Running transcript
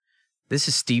This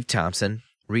is Steve Thompson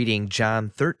reading John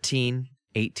 13,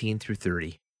 18 through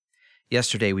 30.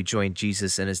 Yesterday, we joined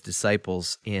Jesus and his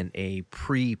disciples in a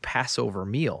pre-Passover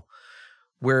meal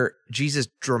where Jesus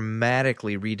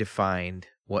dramatically redefined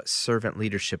what servant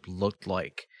leadership looked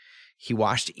like. He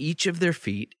washed each of their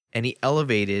feet, and he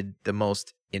elevated the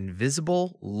most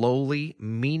invisible, lowly,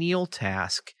 menial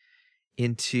task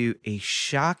into a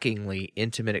shockingly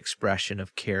intimate expression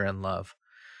of care and love.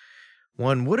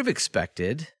 One would have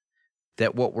expected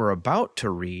that what we're about to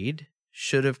read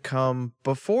should have come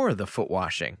before the foot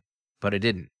washing, but it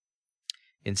didn't.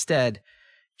 Instead,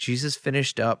 Jesus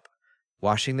finished up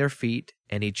washing their feet,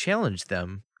 and he challenged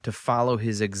them to follow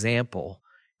his example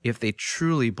if they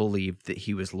truly believed that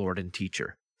he was Lord and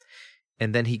teacher.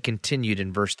 And then he continued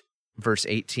in verse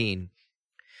 18,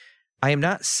 I am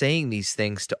not saying these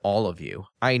things to all of you.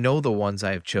 I know the ones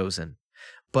I have chosen.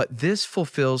 But this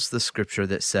fulfills the scripture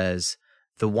that says,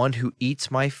 the one who eats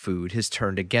my food has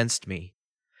turned against me.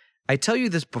 I tell you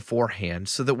this beforehand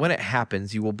so that when it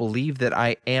happens, you will believe that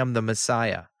I am the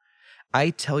Messiah. I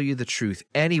tell you the truth.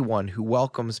 Anyone who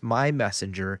welcomes my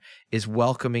messenger is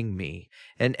welcoming me,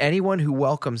 and anyone who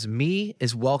welcomes me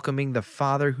is welcoming the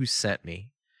Father who sent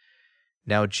me.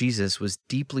 Now Jesus was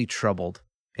deeply troubled,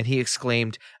 and he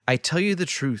exclaimed, I tell you the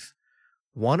truth.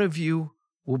 One of you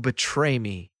will betray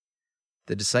me.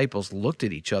 The disciples looked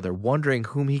at each other, wondering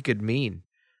whom he could mean.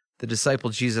 The disciple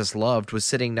Jesus loved was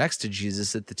sitting next to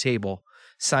Jesus at the table.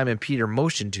 Simon Peter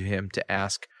motioned to him to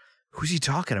ask, who's he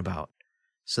talking about?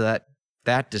 So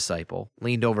that disciple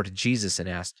leaned over to Jesus and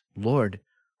asked, Lord,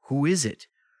 who is it?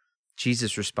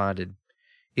 Jesus responded,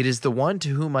 it is the one to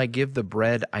whom I give the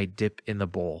bread I dip in the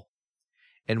bowl.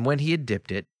 And when he had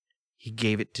dipped it, he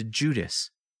gave it to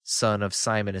Judas, son of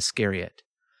Simon Iscariot.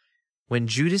 When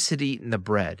Judas had eaten the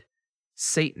bread,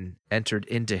 Satan entered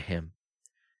into him.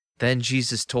 Then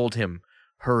Jesus told him,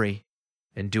 hurry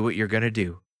and do what you're going to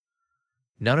do.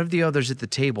 None of the others at the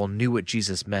table knew what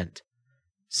Jesus meant.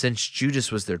 Since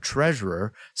Judas was their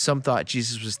treasurer, some thought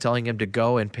Jesus was telling him to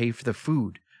go and pay for the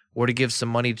food or to give some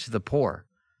money to the poor.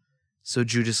 So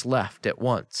Judas left at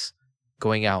once,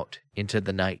 going out into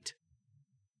the night.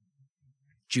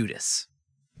 Judas.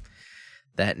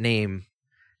 That name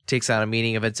takes on a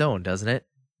meaning of its own, doesn't it?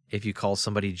 If you call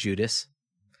somebody Judas.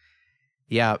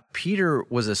 Yeah, Peter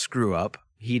was a screw-up.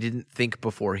 He didn't think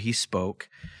before he spoke,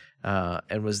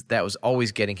 and that was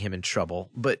always getting him in trouble.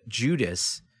 But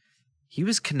Judas, he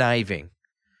was conniving.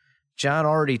 John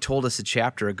already told us a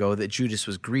chapter ago that Judas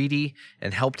was greedy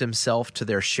and helped himself to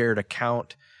their shared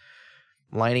account,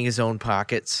 lining his own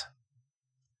pockets.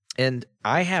 And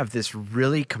I have this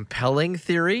really compelling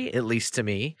theory, at least to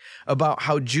me, about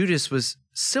how Judas was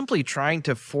simply trying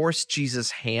to force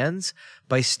Jesus' hands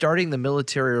by starting the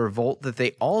military revolt that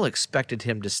they all expected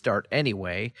him to start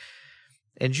anyway.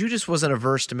 And Judas wasn't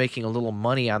averse to making a little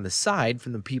money on the side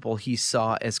from the people he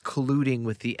saw as colluding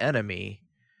with the enemy.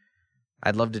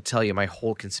 I'd love to tell you my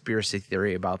whole conspiracy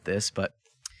theory about this, but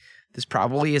this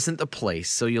probably isn't the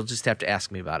place, so you'll just have to ask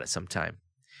me about it sometime.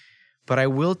 But I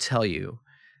will tell you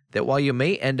that while you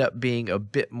may end up being a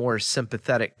bit more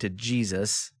sympathetic to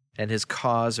Jesus and his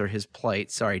cause or his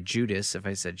plight, Judas, if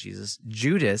I said Jesus,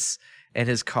 Judas and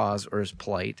his cause or his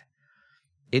plight,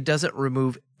 it doesn't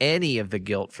remove any of the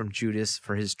guilt from Judas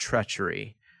for his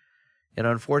treachery. And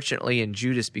unfortunately, in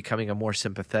Judas becoming a more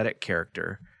sympathetic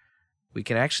character, we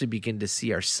can actually begin to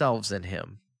see ourselves in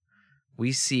him.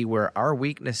 We see where our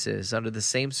weaknesses under the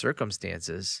same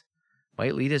circumstances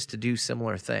might lead us to do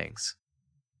similar things.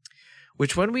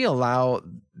 Which, when we allow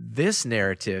this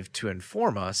narrative to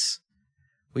inform us,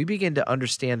 we begin to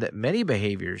understand that many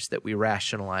behaviors that we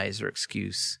rationalize or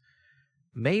excuse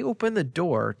may open the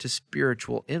door to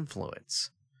spiritual influence,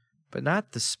 but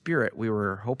not the spirit we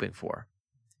were hoping for.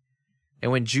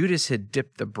 And when Judas had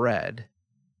dipped the bread,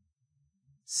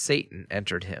 Satan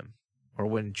entered him. Or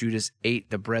when Judas ate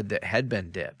the bread that had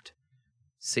been dipped,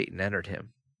 Satan entered him.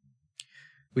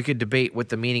 We could debate what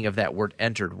the meaning of that word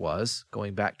entered was,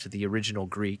 going back to the original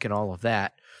Greek and all of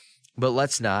that, but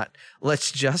let's not.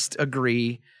 Let's just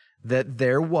agree that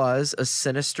there was a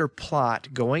sinister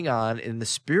plot going on in the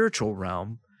spiritual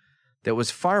realm that was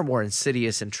far more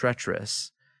insidious and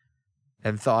treacherous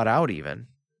and thought out even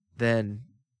than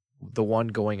the one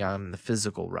going on in the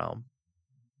physical realm.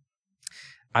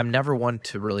 I'm never one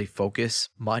to really focus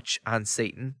much on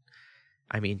Satan.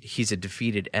 I mean, he's a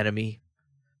defeated enemy,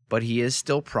 but he is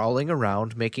still prowling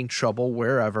around, making trouble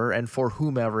wherever and for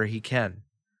whomever he can.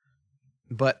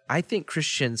 But I think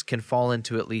Christians can fall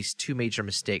into at least two major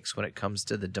mistakes when it comes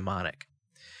to the demonic.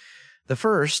 The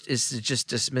first is to just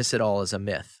dismiss it all as a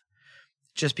myth.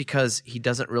 Just because he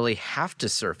doesn't really have to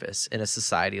surface in a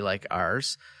society like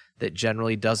ours, that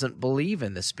generally doesn't believe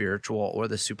in the spiritual or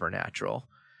the supernatural.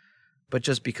 But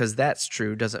just because that's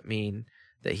true doesn't mean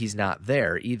that he's not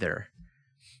there either.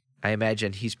 I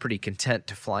imagine he's pretty content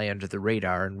to fly under the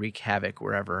radar and wreak havoc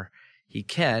wherever he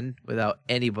can without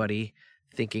anybody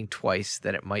thinking twice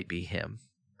that it might be him.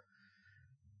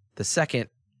 The second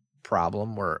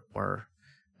problem or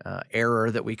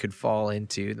error that we could fall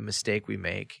into, the mistake we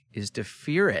make, is to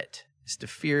fear it, is to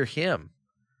fear him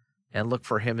and look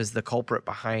for him as the culprit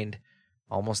behind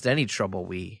almost any trouble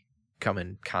we come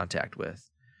in contact with.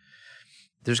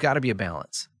 There's got to be a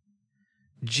balance.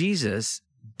 Jesus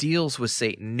deals with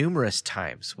Satan numerous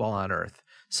times while on earth,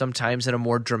 sometimes in a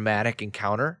more dramatic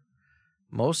encounter,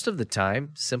 most of the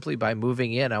time simply by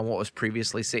moving in on what was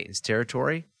previously Satan's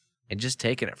territory and just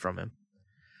taking it from him.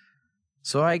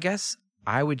 So I guess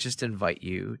I would just invite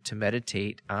you to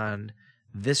meditate on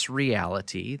this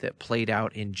reality that played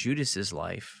out in Judas's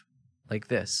life like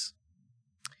this.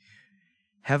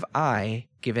 Have I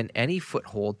given any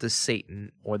foothold to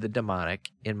Satan or the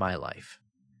demonic in my life?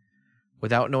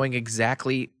 Without knowing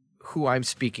exactly who I'm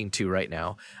speaking to right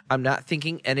now, I'm not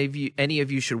thinking any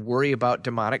of you should worry about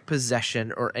demonic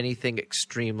possession or anything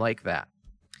extreme like that.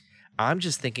 I'm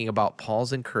just thinking about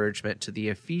Paul's encouragement to the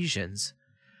Ephesians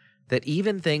that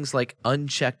even things like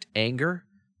unchecked anger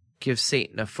give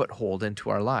Satan a foothold into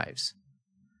our lives.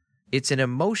 It's an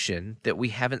emotion that we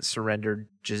haven't surrendered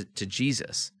to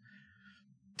Jesus.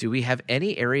 Do we have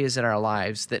any areas in our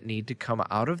lives that need to come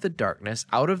out of the darkness,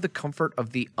 out of the comfort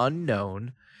of the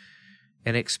unknown,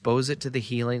 and expose it to the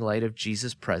healing light of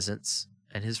Jesus' presence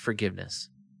and his forgiveness?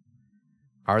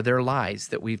 Are there lies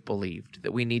that we've believed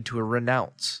that we need to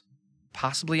renounce,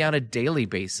 possibly on a daily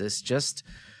basis, just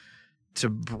to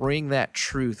bring that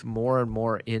truth more and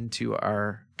more into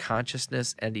our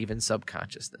consciousness and even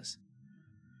subconsciousness?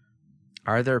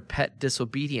 Are there pet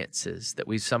disobediences that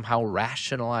we've somehow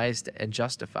rationalized and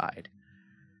justified,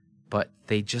 but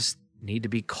they just need to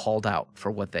be called out for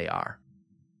what they are?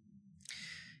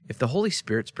 If the Holy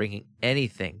Spirit's bringing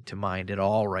anything to mind at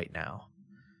all right now,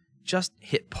 just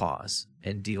hit pause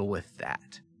and deal with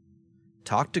that.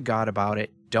 Talk to God about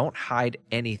it. Don't hide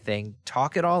anything.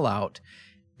 Talk it all out,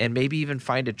 and maybe even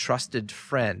find a trusted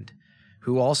friend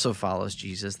who also follows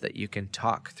Jesus that you can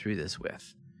talk through this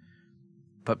with.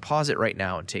 But pause it right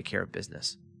now and take care of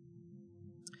business.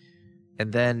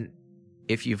 And then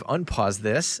if you've unpaused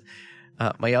this,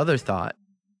 my other thought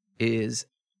is,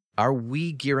 are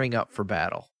we gearing up for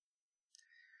battle?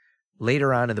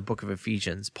 Later on in the book of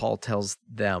Ephesians, Paul tells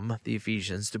them, the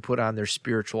Ephesians, to put on their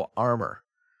spiritual armor.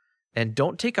 And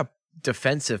don't take a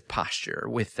defensive posture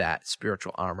with that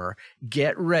spiritual armor.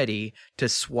 Get ready to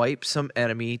swipe some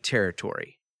enemy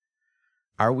territory.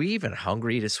 Are we even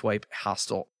hungry to swipe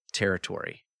hostile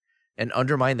territory and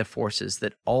undermine the forces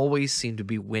that always seem to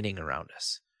be winning around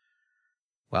us?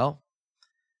 Well,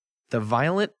 the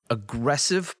violent,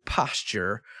 aggressive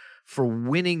posture for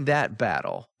winning that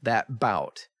battle, that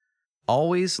bout,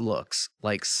 always looks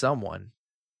like someone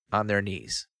on their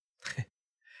knees.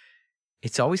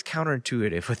 It's always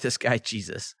counterintuitive with this guy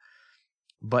Jesus,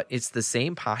 but it's the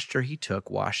same posture he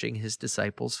took washing his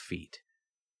disciples' feet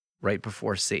right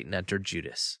before Satan entered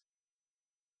Judas.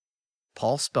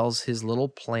 Paul spells his little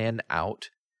plan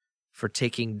out for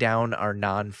taking down our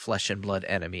non-flesh and blood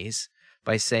enemies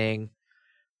by saying,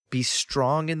 "Be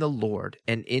strong in the Lord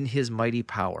and in his mighty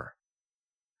power."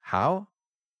 How?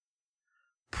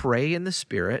 Pray in the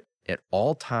Spirit at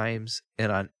all times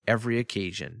and on every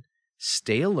occasion.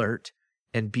 Stay alert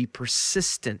and be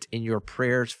persistent in your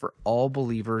prayers for all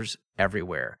believers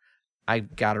everywhere.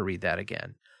 I've got to read that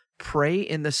again. Pray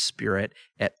in the Spirit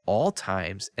at all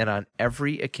times and on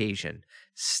every occasion.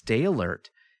 Stay alert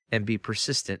and be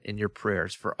persistent in your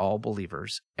prayers for all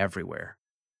believers everywhere.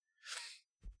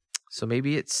 So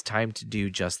maybe it's time to do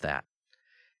just that.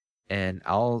 And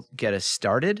I'll get us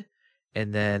started,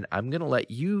 and then I'm going to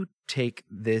let you take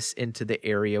this into the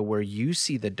area where you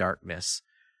see the darkness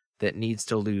that needs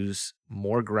to lose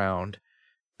more ground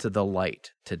to the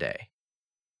light today.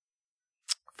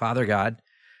 Father God,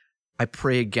 I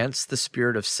pray against the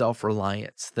spirit of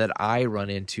self-reliance that I run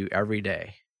into every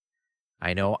day.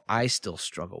 I know I still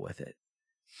struggle with it,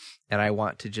 and I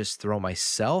want to just throw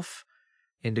myself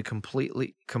into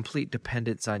complete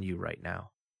dependence on you right now.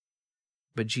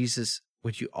 But Jesus,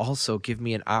 would you also give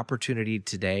me an opportunity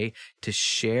today to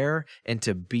share and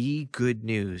to be good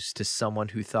news to someone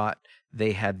who thought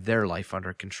they had their life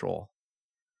under control?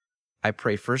 I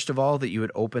pray, first of all, that you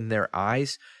would open their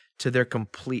eyes to their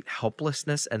complete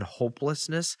helplessness and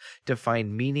hopelessness to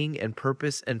find meaning and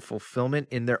purpose and fulfillment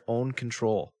in their own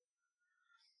control.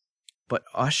 But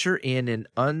usher in an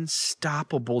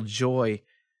unstoppable joy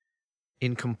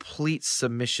in complete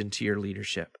submission to your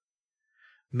leadership.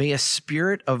 May a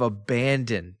spirit of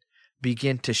abandon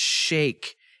begin to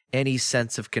shake any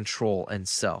sense of control and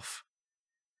self.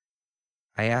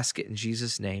 I ask it in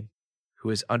Jesus' name, who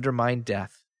has undermined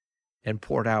death and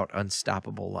poured out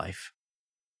unstoppable life.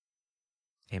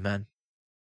 Amen.